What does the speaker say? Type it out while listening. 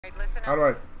listen How up. do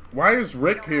I... Why is We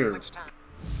Rick don't have here? much time.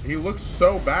 He looks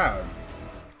so bad.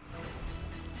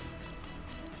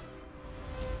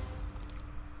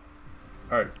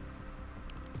 Alright.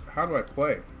 How do I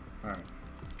play? Alright.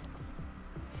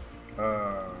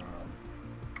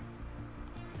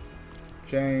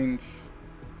 Change.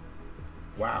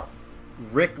 Wow.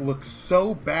 Rick looks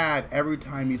so bad every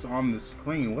time he's on the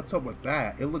screen. What's up with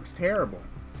that? It looks terrible.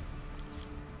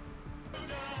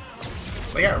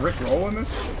 They got Rick rolling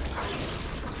this?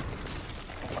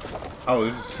 Oh,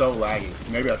 this is so laggy.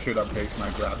 Maybe I should update my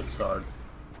graphics card.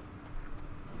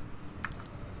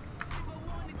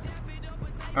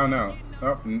 Oh no.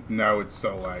 Oh, no, it's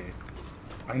so laggy.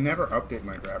 I never update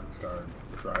my graphics card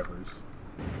drivers.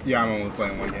 Yeah, I'm only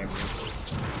playing one game of this.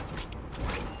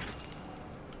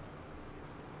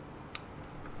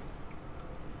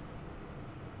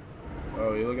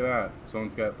 Oh, you look at that.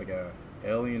 Someone's got like a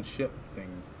alien ship thing.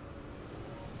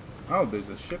 Oh, there's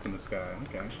a ship in the sky.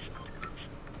 Okay.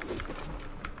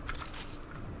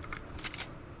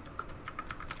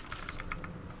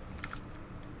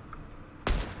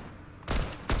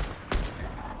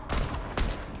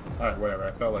 Alright, whatever.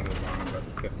 I felt like it was wrong, but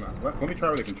I guess not. Let me try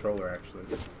with a controller, actually.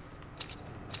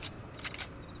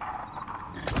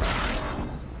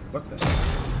 What the heck?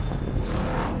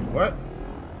 What?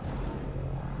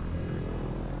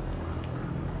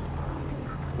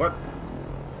 What?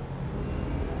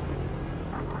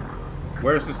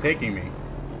 Where is this taking me?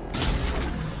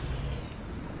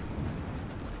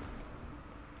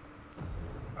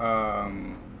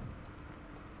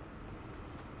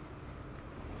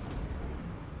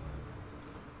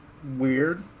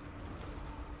 Weird.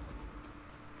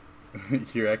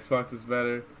 Your Xbox is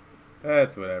better?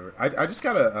 That's whatever. I just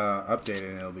gotta update it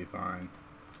and it'll be fine.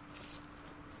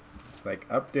 Like,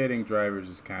 updating drivers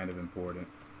is kind of important.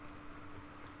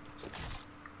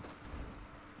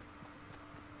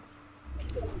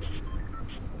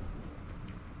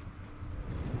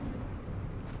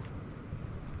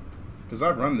 Because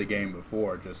I've run the game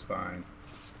before just fine.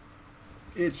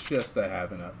 It's just I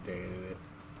haven't updated it.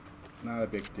 Not a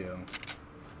big deal.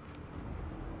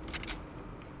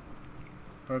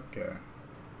 Okay.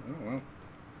 Oh well.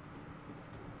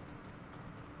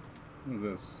 What is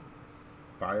this?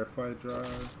 Firefly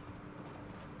drive?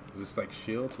 Is this like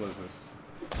shields? What is this?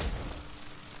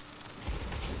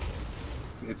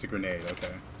 It's a grenade,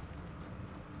 okay.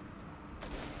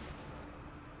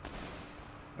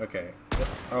 Okay.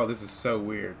 Oh, this is so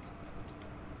weird.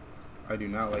 I do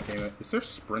not like game. Is there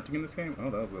sprinting in this game? Oh,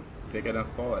 that was a big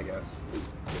enough fall, I guess.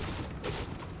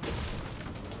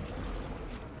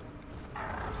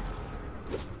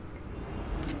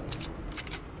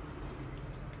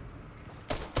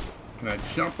 Can I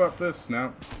jump up this?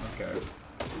 No? Okay.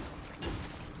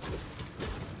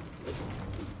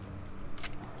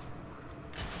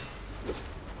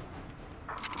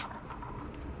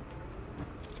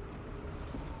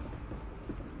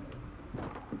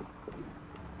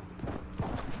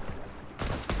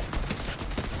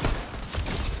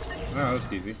 Oh,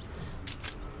 that's easy.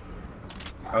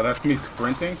 Oh, that's me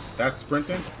sprinting? That's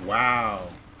sprinting? Wow.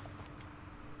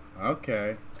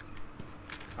 Okay.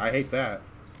 I hate that.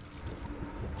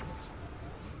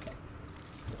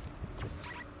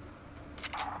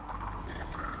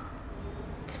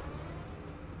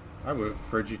 I would have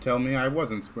preferred you tell me I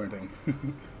wasn't sprinting.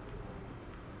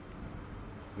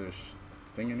 Is there a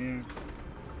thing in here?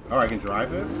 Oh, I can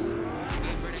drive this?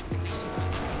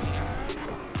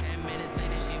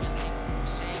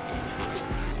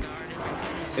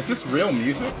 Is this real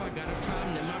music?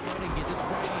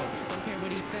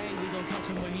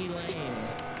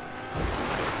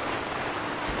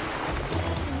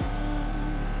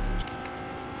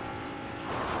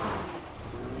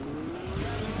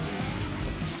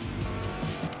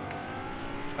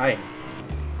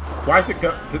 Why does it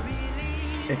go?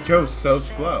 It goes so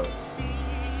slow.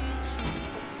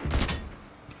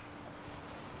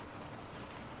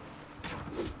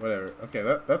 Whatever.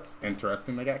 Okay, that's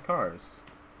interesting. They got cars.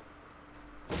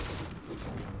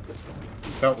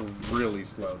 Felt really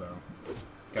slow though.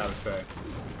 Gotta say.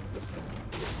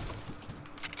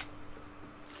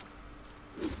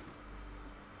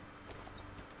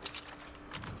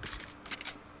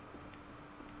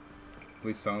 At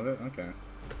least some of it? Okay.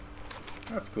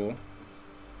 That's cool.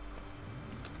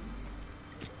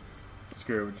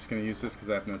 Screw it, we're just gonna use this because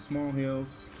I have no small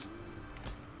heals.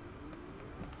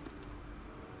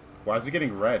 Why is it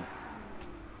getting red?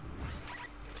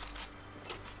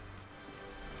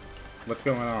 What's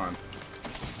going on?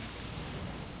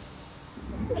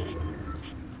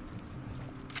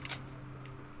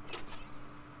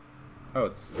 Oh,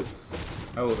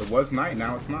 it was night,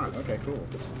 now it's not. Okay, cool.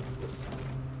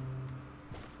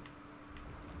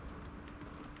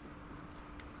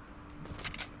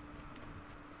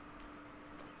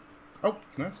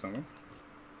 Can I have someone?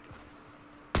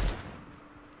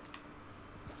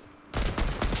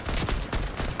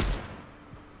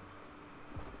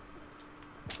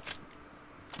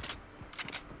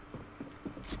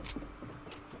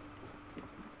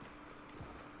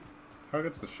 How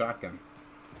good's the shotgun?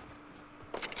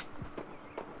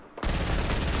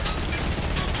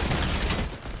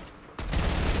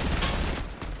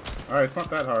 Alright, it's not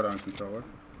that hard on controller.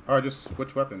 Oh, I just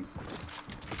switch weapons.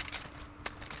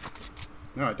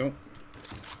 No, I don't.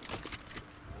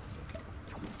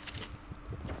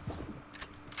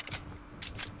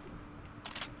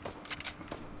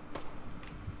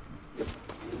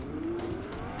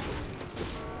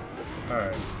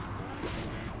 Alright.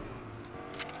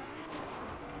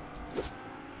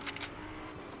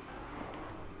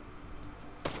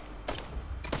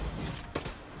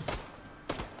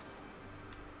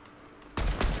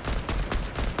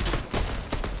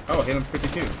 Oh, hit him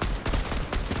 52.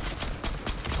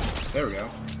 There we go.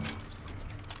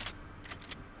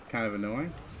 Kind of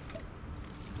annoying.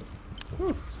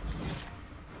 Whew.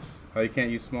 Oh, you can't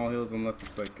use small heals unless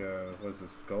it's like, what is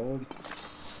this, gold?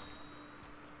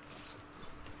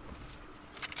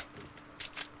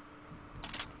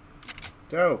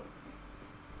 Dope.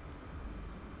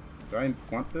 Do I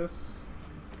want this?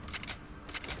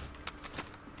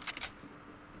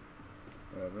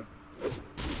 Whatever.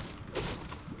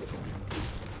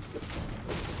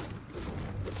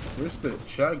 Where's the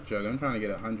chug jug? I'm trying to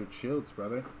get 100 shields,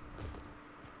 brother.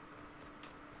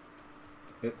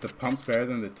 The pump's better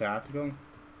than the tactical?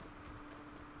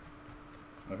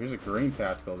 Oh, here's a green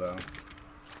tactical, though.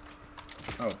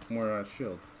 Oh, more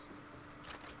shields.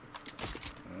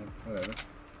 Whatever.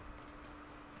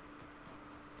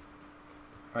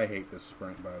 I hate this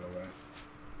sprint, by the way.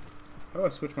 How do I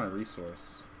switch my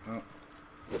resource? Oh.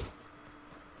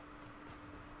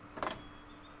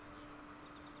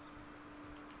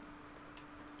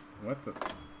 What the...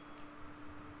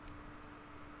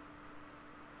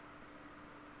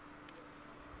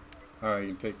 Oh, you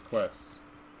can take quests.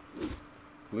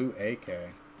 Blue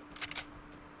AK.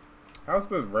 How's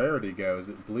the rarity go? Is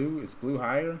it blue? Is blue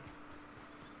higher?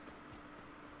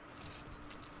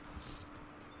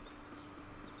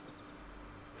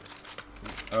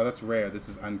 Oh, that's rare. This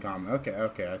is uncommon. Okay,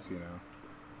 okay, I see now.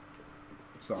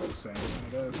 It's all the same,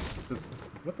 I guess. Just,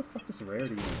 what the fuck does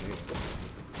rarity even do?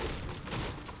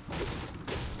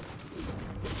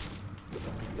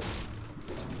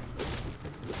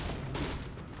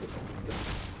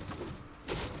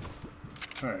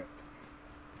 Alright.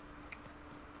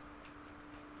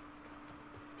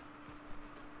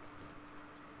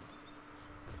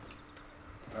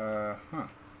 Huh.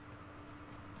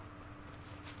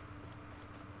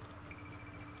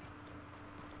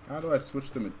 How do I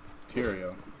switch the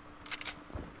material?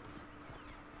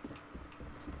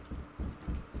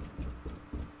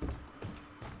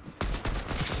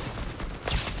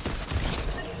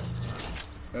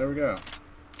 There we go.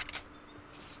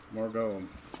 More gold.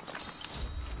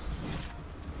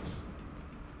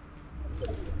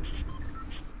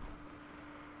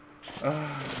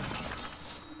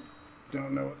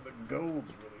 Don't know what the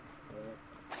gold's really for.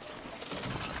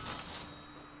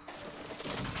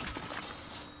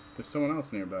 There's someone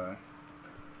else nearby.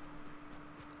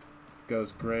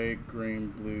 Goes gray, green,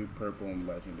 blue, purple, and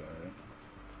legendary.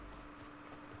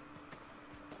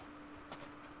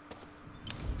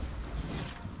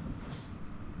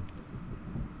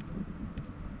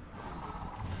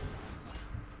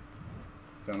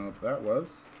 Don't know what that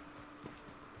was.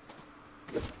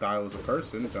 Thought it was a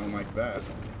person. Don't like that.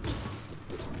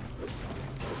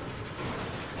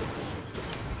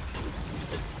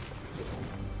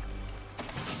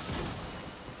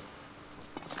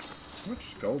 How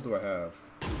much gold do I have?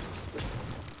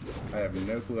 I have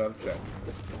no clue how to check.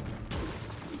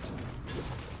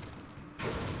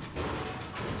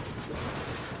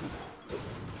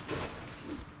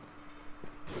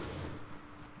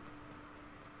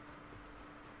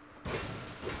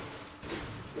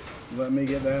 Let me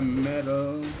get that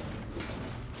medal.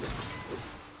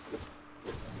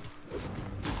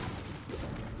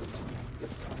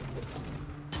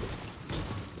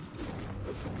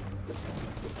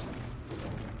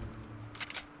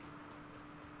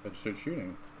 Let's start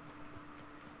shooting.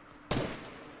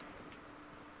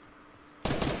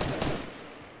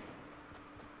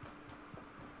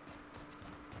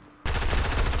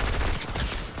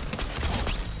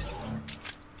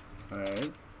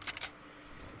 Alright.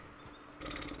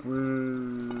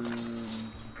 We're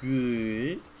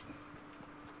good.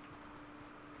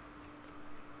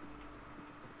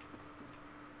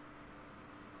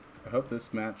 I hope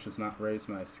this match does not raise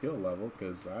my skill level,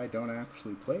 because I don't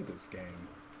actually play this game.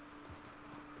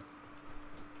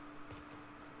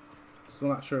 Still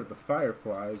not sure if the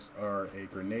fireflies are a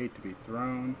grenade to be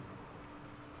thrown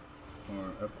or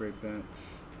an upgrade bench.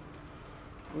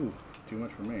 Ooh, too much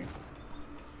for me.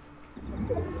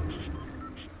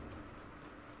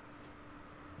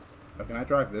 Oh, can I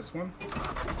drive this one?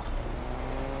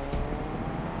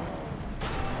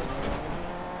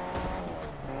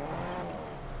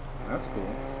 That's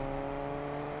cool.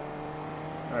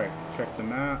 Alright, check the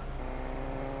map.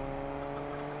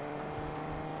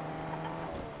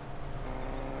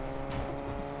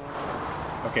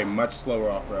 Okay, much slower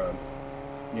off-road.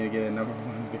 Need to get a number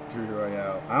 1 victory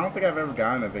royale. I don't think I've ever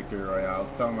gotten a victory royale. I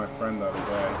was telling my friend the other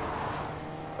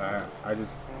day.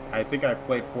 I think I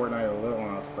played Fortnite a little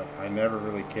and I was like, I never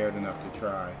really cared enough to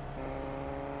try.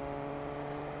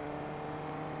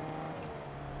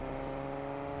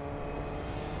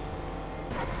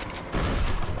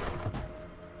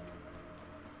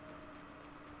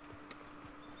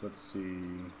 Let's see.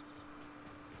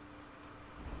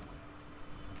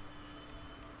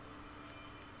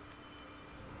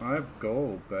 I have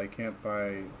gold, but I can't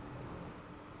buy,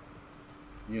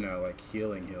 you know, like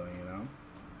healing, you know?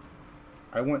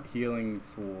 I want healing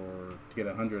to get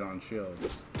 100 on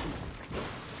shields.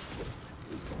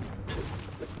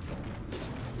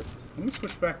 Let me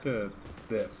switch back to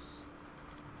this.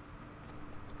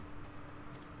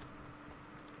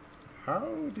 How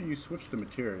do you switch the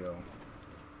material?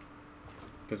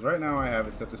 Because right now I have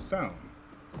it set to stone.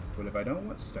 But if I don't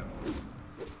want stone...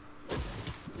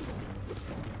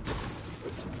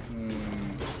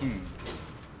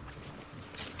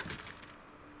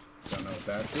 Don't know what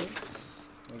that is.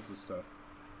 What is this stuff?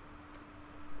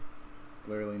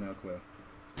 Literally no clue.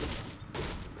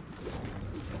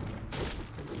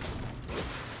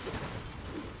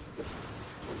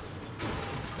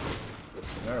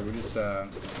 Alright, we're just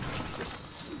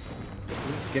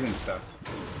getting stuff.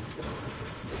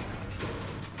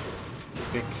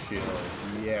 Big shield,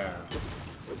 yeah.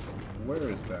 Where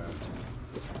is that?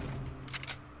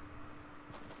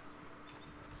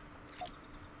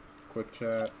 Quick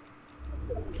chat.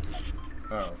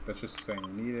 Oh, that's just saying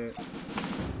you need it.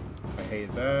 I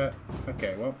hate that.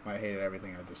 Okay, well, I hated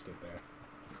everything I just did there.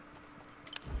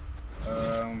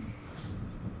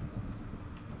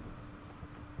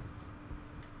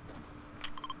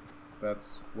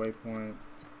 That's waypoint.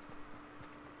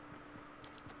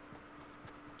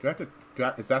 Do I have to...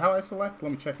 is that how I select?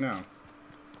 Let me check now.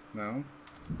 No?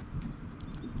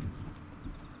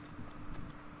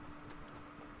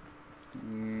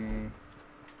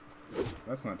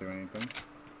 That's not doing anything.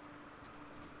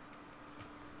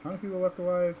 How many people left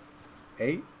alive?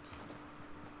 8?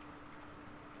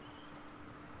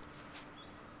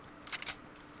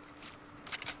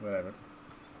 Whatever.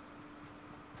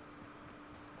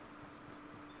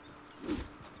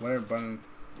 Whatever button.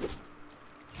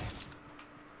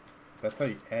 That's how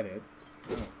you edit.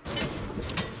 Oh.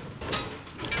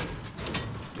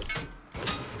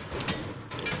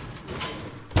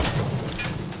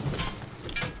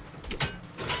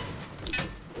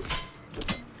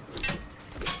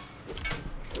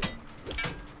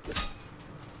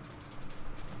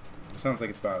 Sounds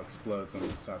like it's about to explode, so I'm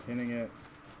gonna stop hitting it.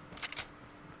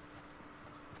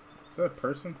 Is that a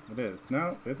person? It is.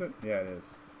 No, is it? Yeah, it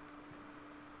is.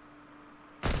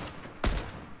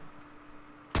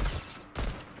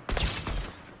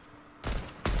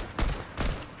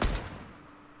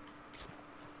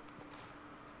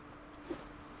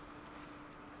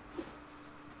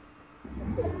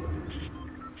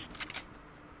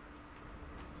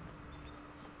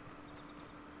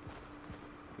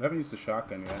 I haven't used the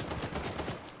shotgun yet.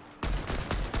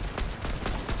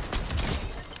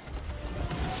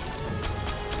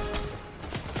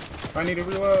 I need to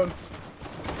reload.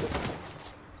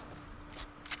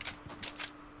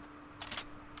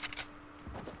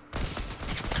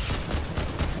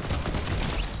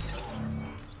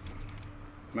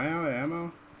 Am I out of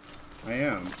ammo? I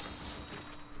am.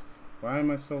 Why am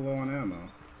I so low on ammo?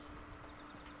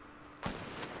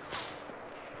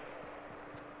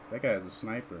 That guy is a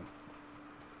sniper.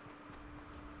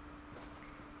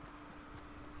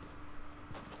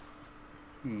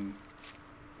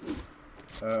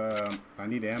 I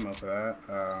need ammo for that.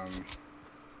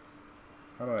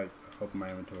 How do I open my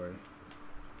inventory?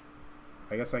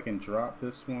 I guess I can drop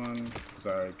this one because I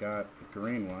already got a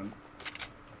green one.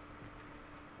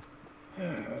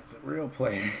 That's a real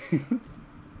play.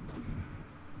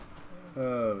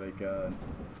 Oh my god.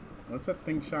 What's that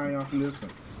thing shining off in the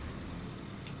distance?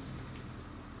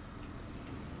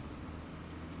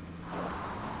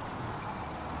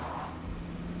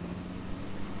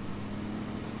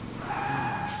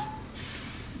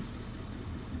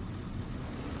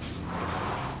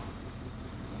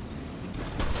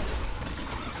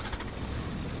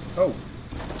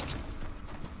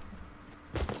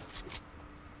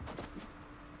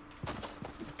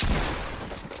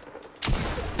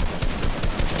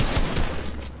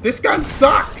 This gun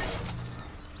sucks!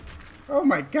 Oh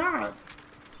my god.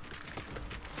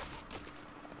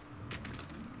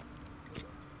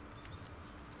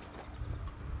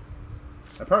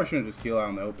 I probably shouldn't just heal out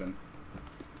in the open.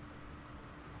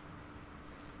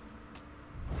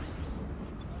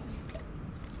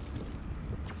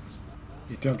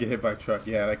 You don't get hit by a truck.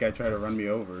 Yeah, that guy tried to run me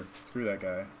over. Screw that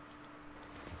guy.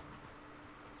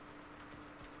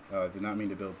 Oh, I did not mean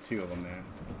to build two of them there.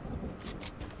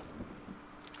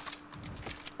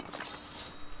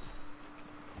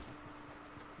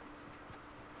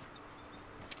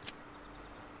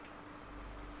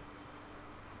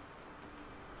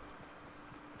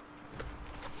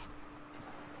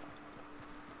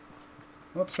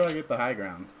 Let's try to get the high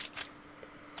ground.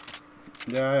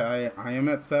 Yeah, I am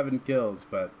at 7 kills,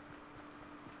 but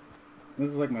this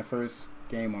is like my first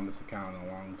game on this account in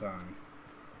a long time.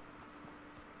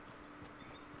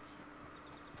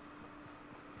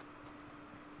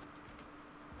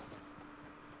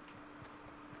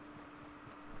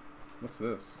 What's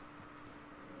this?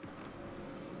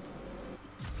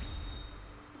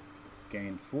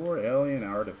 Gain 4 alien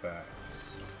artifacts.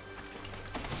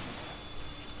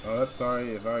 Oh, that's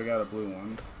sorry if I got a blue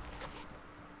one.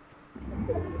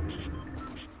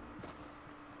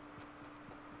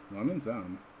 I'm in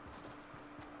zone.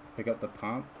 Pick up the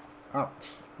pump. Oh,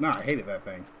 nah, I hated that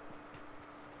thing.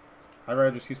 I'd rather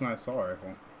just use my assault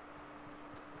rifle.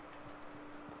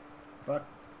 Fuck.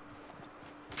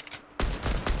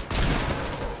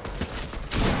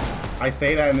 I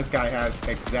say that and this guy has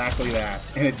exactly that,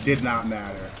 and it did not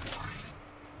matter.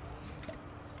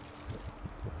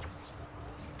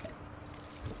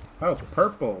 Oh,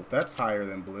 purple. That's higher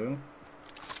than blue.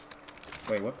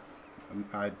 Wait, what?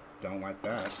 I don't like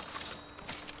that.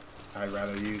 I'd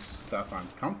rather use stuff I'm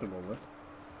comfortable with.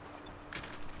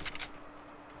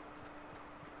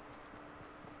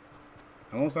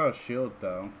 I'm almost out of shield,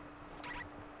 though.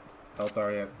 Health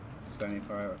already at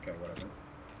 75. Okay, whatever.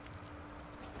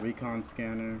 Recon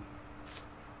scanner.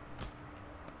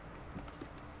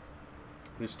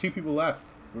 There's 2 people left.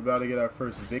 We're about to get our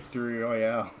first victory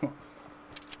royale.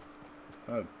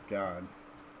 Oh, God.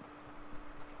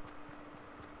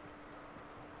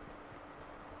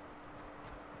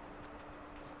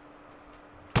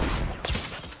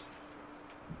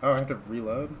 Oh, I have to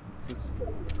reload?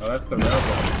 Oh, that's the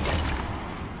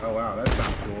railgun. Oh, wow, that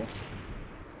sounds cool.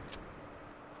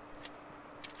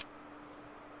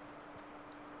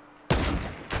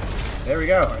 There we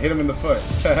go. I hit him in the foot.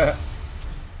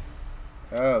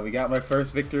 Oh, we got my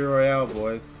first victory royale,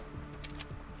 boys.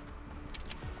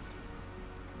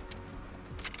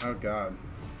 Oh, God.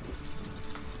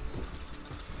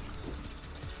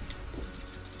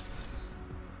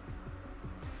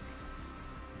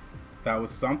 That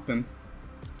was something.